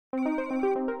Greetings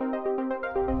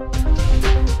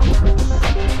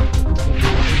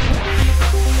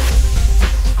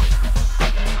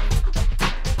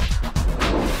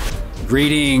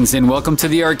and welcome to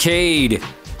the arcade.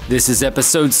 This is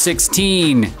episode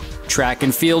 16, Track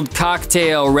and Field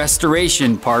Cocktail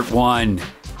Restoration Part 1.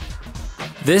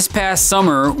 This past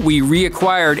summer, we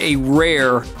reacquired a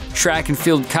rare track and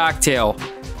field cocktail.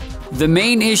 The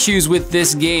main issues with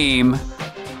this game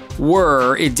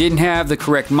were it didn't have the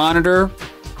correct monitor,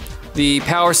 the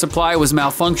power supply was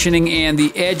malfunctioning, and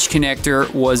the edge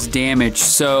connector was damaged.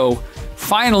 So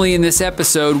finally in this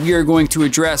episode, we are going to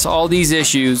address all these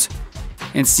issues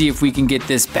and see if we can get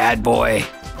this bad boy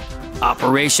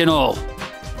operational.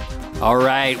 All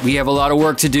right, we have a lot of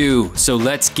work to do, so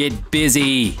let's get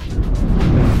busy.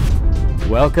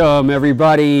 Welcome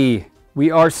everybody. We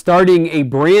are starting a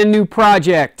brand new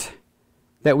project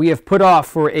that we have put off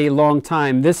for a long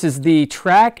time. This is the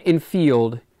Track and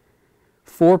Field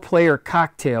 4-player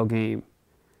cocktail game.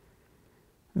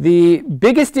 The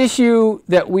biggest issue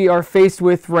that we are faced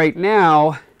with right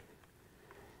now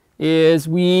is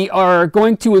we are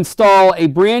going to install a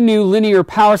brand new linear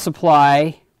power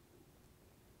supply.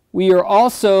 We are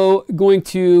also going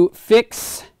to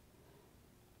fix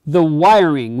the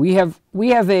wiring. We have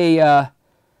a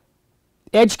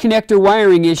edge connector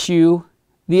wiring issue.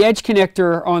 The edge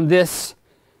connector on this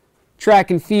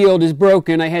track and field is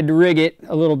broken. I had to rig it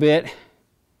a little bit.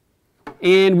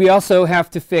 And we also have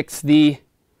to fix the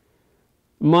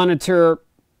monitor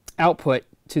output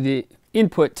to the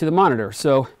input to the monitor.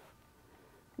 So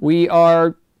we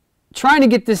are trying to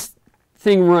get this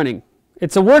thing running.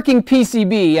 It's a working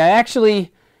PCB.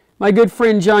 My good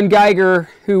friend John Geiger,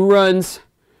 who runs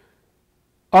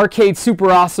Arcade Super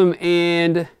Awesome,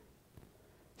 and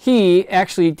he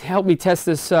actually helped me test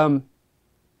this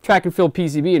track and field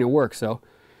PCB, and it works.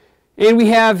 And we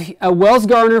have a Wells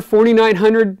Gardner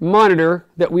 4900 monitor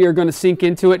that we are going to sync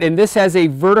into it, and this has a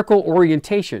vertical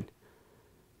orientation.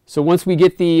 So once we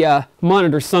get the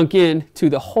monitor sunk in to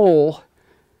the hole,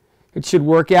 it should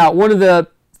work out. One of the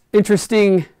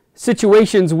interesting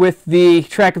situations with the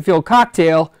track and field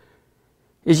cocktail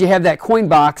is you have that coin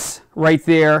box right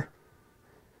there,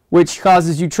 which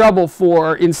causes you trouble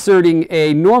for inserting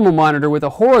a normal monitor with a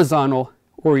horizontal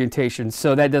orientation,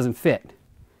 so that doesn't fit.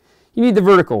 You need the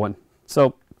vertical one.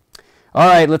 So, all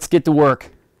right, let's get to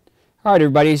work. All right,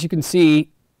 everybody, as you can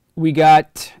see, we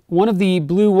got one of the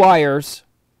blue wires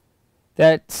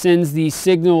that sends the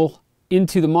signal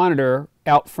into the monitor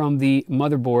out from the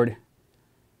motherboard.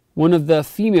 One of the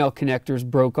female connectors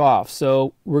broke off,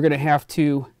 so we're going to have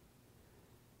to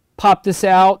pop this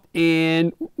out,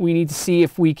 and we need to see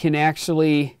if we can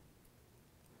actually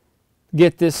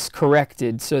get this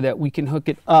corrected so that we can hook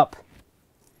it up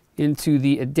into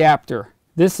the adapter.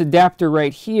 This adapter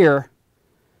right here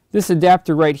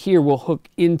will hook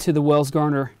into the Wells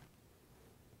Gardner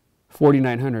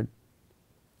 4900.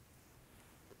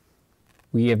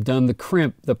 We have done the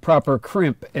crimp, the proper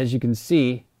crimp, as you can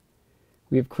see.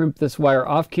 We have crimped this wire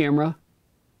off camera,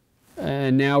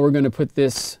 and now we're going to put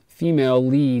this female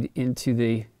lead into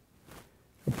the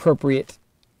appropriate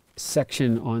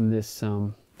section on this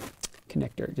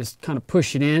connector. Just kind of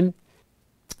push it in.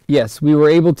 Yes, we were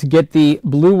able to get the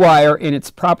blue wire in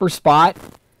its proper spot,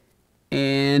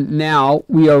 and now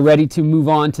we are ready to move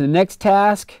on to the next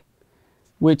task,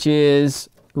 which is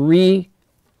redoing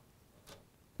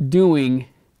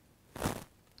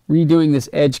this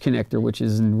edge connector, which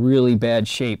is in really bad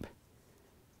shape.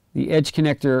 The edge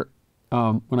connector,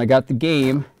 when I got the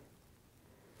game,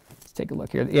 let's take a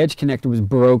look here. The edge connector was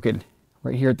broken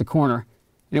right here at the corner,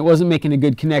 and it wasn't making a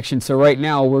good connection. So right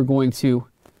now we're going to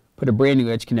put a brand new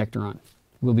edge connector on.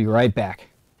 We'll be right back.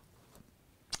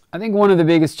 I think one of the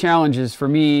biggest challenges for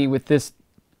me with this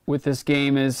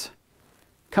game is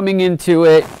coming into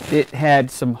it. It had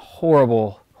some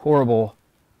horrible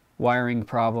wiring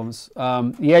problems.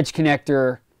 The edge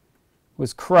connector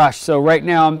was crushed, so right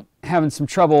now I'm having some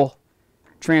trouble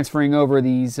transferring over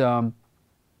these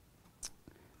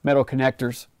metal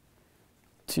connectors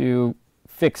to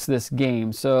fix this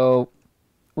game. So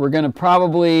we're going to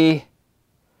probably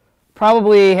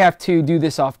have to do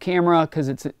this off camera because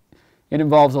it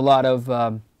involves a lot of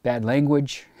bad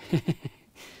language.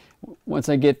 Once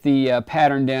I get the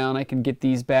pattern down, I can get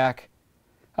these back.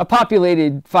 I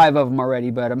populated 5 of them already,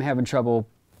 but I'm having trouble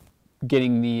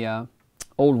getting the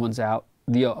old ones out,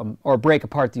 or break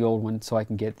apart the old one so I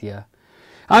can get the...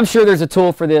 I'm sure there's a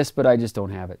tool for this, but I just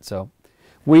don't have it. So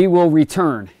we will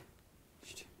return.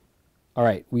 All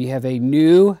right, we have a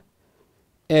new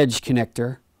edge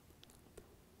connector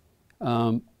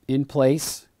in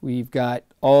place. We've got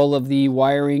all of the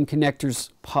wiring connectors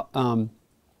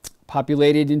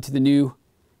populated into the new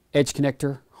edge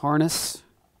connector harness.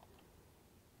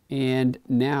 And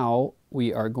now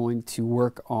we are going to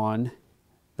work on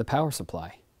the power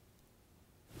supply.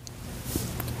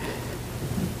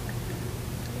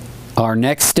 Our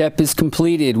next step is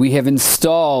completed. We have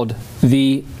installed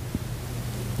the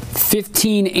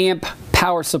 15 amp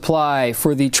power supply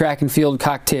for the track and field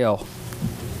cocktail.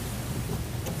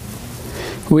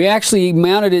 We actually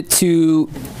mounted it to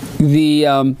the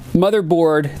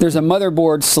motherboard. There's a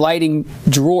motherboard sliding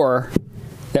drawer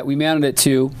that we mounted it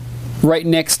to right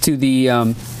next to the,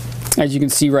 as you can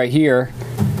see right here,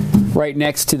 right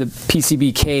next to the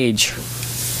PCB cage.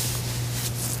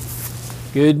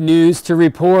 Good news to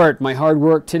report. My hard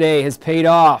work today has paid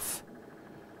off.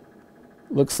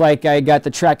 Looks like I got the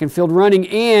track and field running,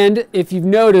 and if you've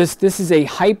noticed, this is a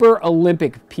Hyper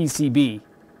Olympic PCB.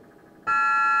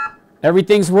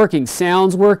 Everything's working.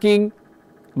 Sound's working,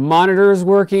 monitor's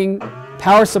working,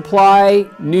 power supply,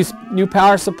 new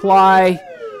power supply.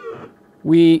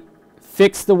 We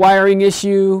fixed the wiring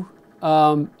issue.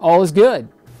 All is good.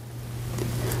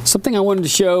 Something I wanted to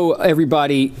show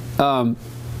everybody.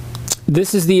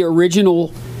 This is the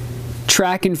original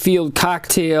track and field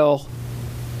cocktail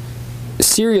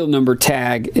serial number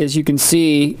tag. As you can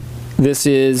see, this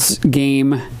is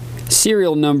game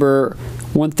serial number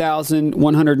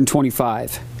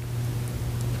 1125.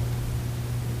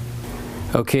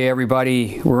 Okay,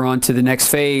 everybody, we're on to the next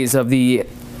phase of the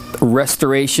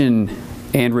restoration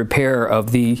and repair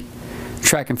of the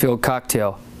track and field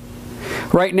cocktail.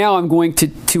 Right now I'm going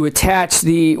to attach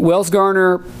the Wells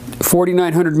Garner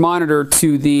 4900 monitor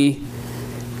to the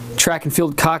track and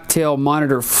field cocktail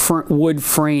monitor wood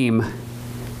frame.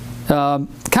 Kind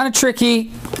of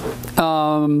tricky.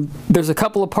 There's a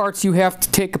couple of parts you have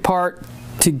to take apart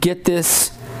to get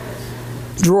this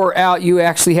drawer out. You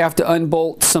actually have to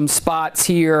unbolt some spots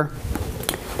here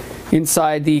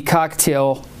inside the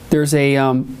cocktail. There's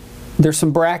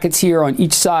some brackets here on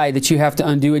each side that you have to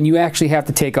undo, and you actually have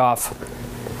to take off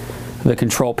the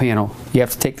control panel. You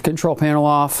have to take the control panel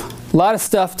off. A lot of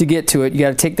stuff to get to it. You got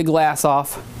to take the glass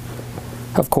off,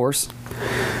 of course.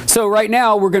 So right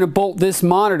now we're going to bolt this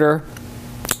monitor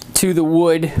to the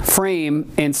wood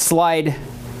frame and slide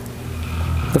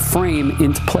the frame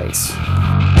into place.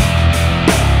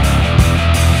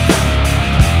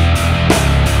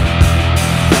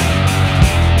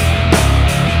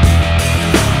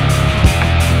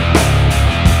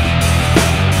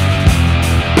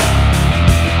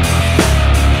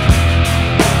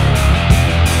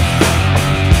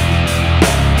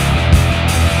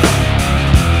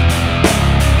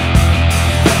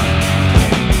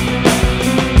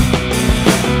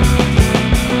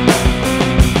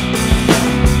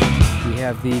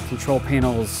 The control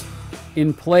panels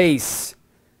in place.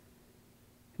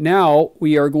 Now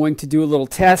we are going to do a little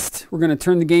test. We're going to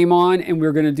turn the game on and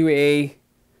we're going to do a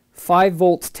 5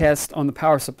 volts test on the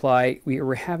power supply. We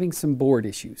are having some board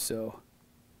issues, so.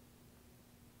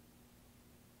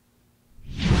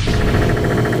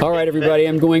 All right, everybody,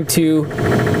 I'm going to,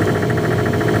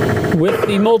 with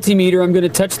the multimeter, I'm going to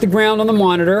touch the ground on the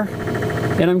monitor,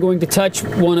 and I'm going to touch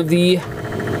one of the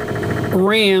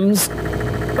RAMs,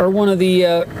 or one of the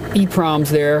EPROMs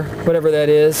there, whatever that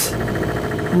is.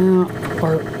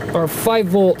 Our 5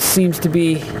 volts seems to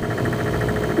be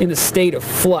in a state of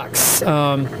flux.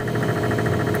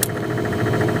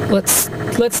 Let's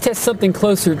test something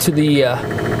closer to the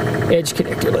edge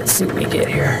connector. Let's see what we get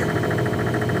here.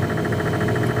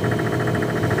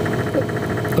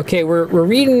 Okay, we're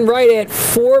reading right at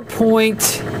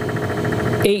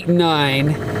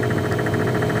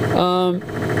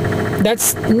 4.89.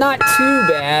 That's not too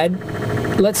bad.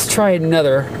 Let's try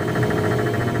another.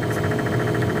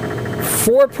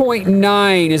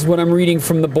 4.9 is what I'm reading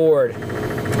from the board.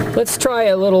 Let's try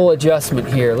a little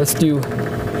adjustment here. Let's do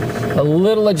a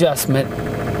little adjustment.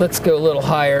 Let's go a little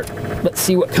higher. Let's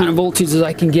see what kind of voltages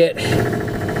I can get.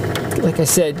 Like I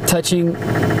said, touching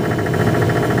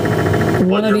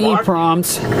one of the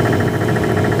EPROMs.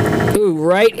 Ooh,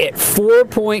 right at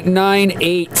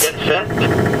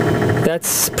 4.98.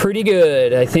 That's pretty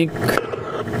good. I think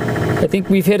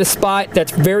we've hit a spot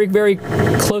that's very, very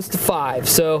close to 5.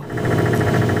 So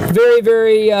very,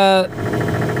 very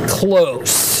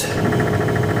close.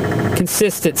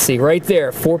 Consistency right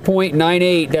there,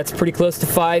 4.98. That's pretty close to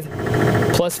 5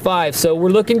 plus 5. So we're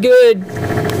looking good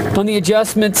on the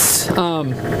adjustments.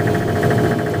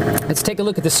 Let's take a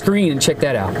look at the screen and check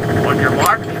that out. On your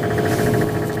mark.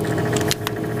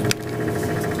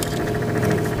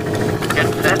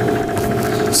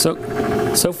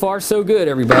 So far, so good,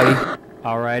 everybody.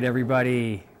 All right,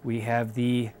 everybody. We have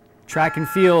the track and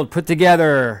field put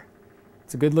together.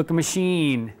 It's a good looking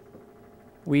machine.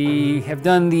 We have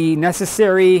done the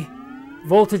necessary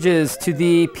voltages to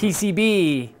the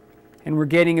PCB, and we're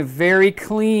getting a very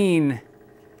clean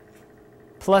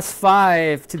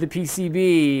 +5 to the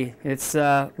PCB. It's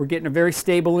we're getting a very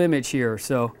stable image here,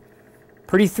 so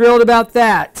pretty thrilled about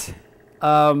that.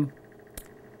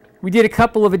 We did a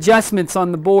couple of adjustments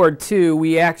on the board too.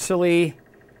 We actually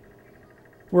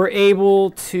were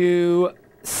able to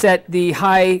reset the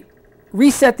high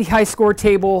score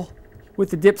table with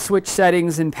the dip switch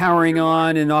settings and powering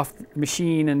on and off the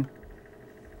machine, and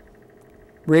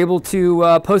we're able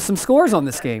to post some scores on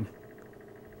this game.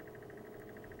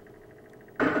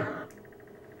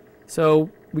 So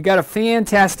we got a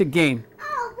fantastic game.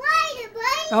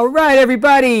 All right,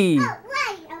 everybody.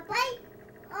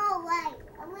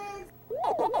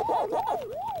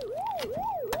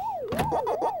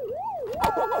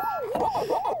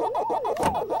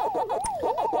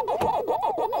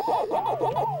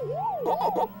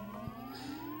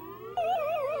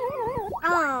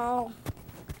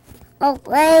 Oh,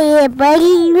 wait,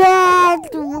 buddy, that's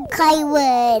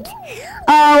Kaiwood.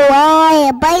 Oh,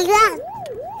 wait, buddy,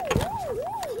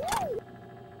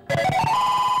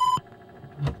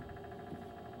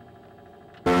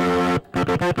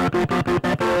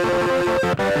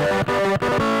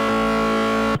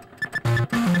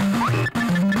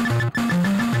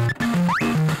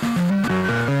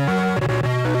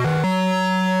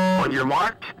 On your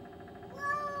mark.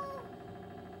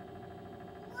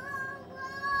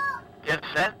 Get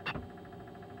set.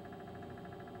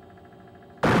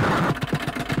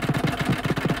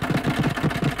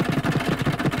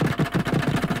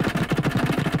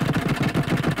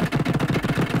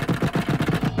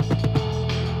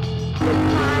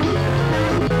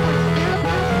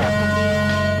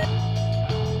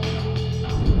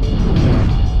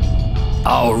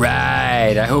 All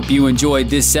right, I hope you enjoyed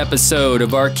this episode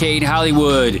of Arcade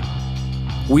Hollywood.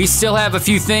 We still have a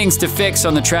few things to fix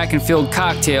on the Track and Field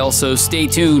cocktail, so stay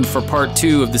tuned for part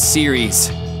 2 of the series.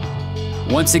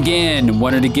 Once again,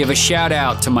 wanted to give a shout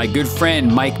out to my good friend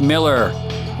Mike Miller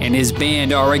and his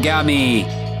band Origami.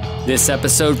 This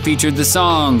episode featured the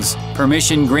songs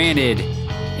Permission Granted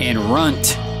and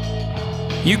Runt.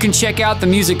 You can check out the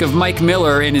music of Mike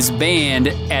Miller and his band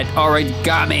at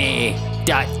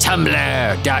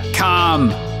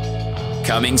origami.tumblr.com.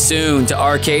 Coming soon to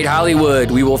Arcade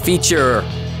Hollywood, we will feature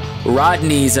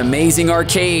Rodney's Amazing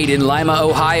Arcade in Lima,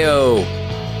 Ohio.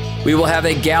 We will have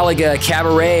a Galaga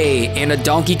Cabaret and a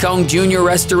Donkey Kong Jr.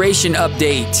 restoration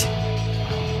update.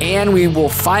 And we will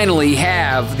finally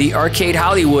have the Arcade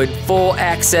Hollywood Full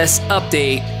Access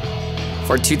update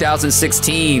for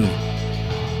 2016.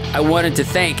 I wanted to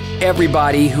thank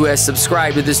everybody who has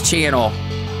subscribed to this channel.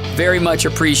 Very much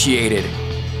appreciated.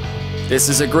 This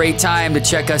is a great time to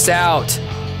check us out,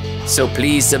 so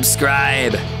please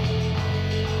subscribe.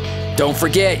 Don't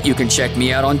forget, you can check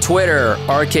me out on Twitter,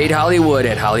 Arcade Hollywood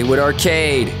at Hollywood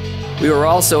Arcade. We are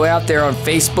also out there on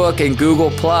Facebook and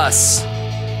Google+.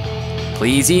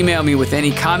 Please email me with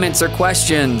any comments or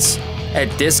questions at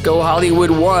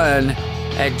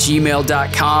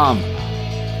discohollywood1@gmail.com.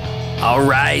 All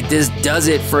right, this does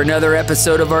it for another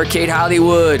episode of Arcade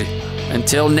Hollywood.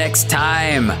 Until next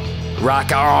time,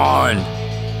 rock on!